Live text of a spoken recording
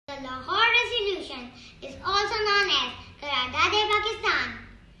The Lahore Resolution is also known as Qaradat-e-Pakistan.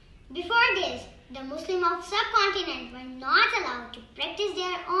 Before this, the Muslims of subcontinent were not allowed to practice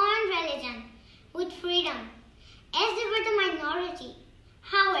their own religion with freedom, as they were the minority.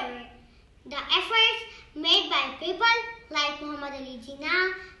 However, the efforts made by people like Muhammad Ali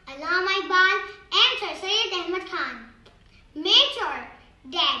Jinnah, Allama Iqbal and Sir Syed Ahmad Khan made sure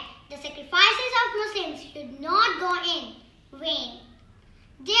that the sacrifices of Muslims should not go in vain.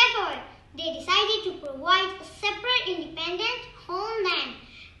 Therefore, they decided to provide a separate independent homeland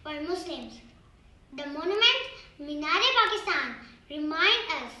for Muslims. The monument Minar-e-Pakistan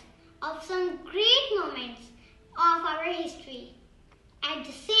reminds us of some great moments of our history. At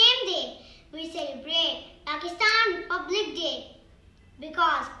the same day, we celebrate Pakistan Republic Day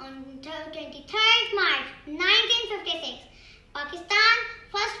because on 23rd March 1956, Pakistan's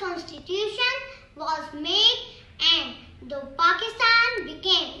first constitution was made and the Pakistan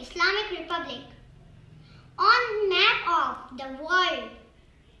became Islamic Republic. On map of the world,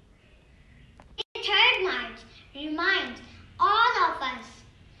 3rd March reminds all of us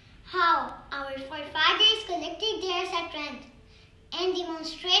how our forefathers collected their strength and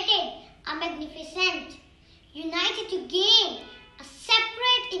demonstrated a magnificent, united to gain a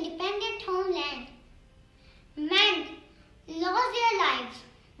separate independent homeland. Men lost their lives,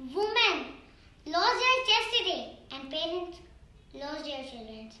 women lost their chastity, and parents lost their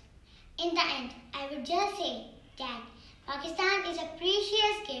children. In the end, I would just say that Pakistan is a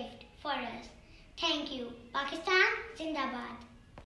precious gift for us. Thank you. Pakistan Zindabad.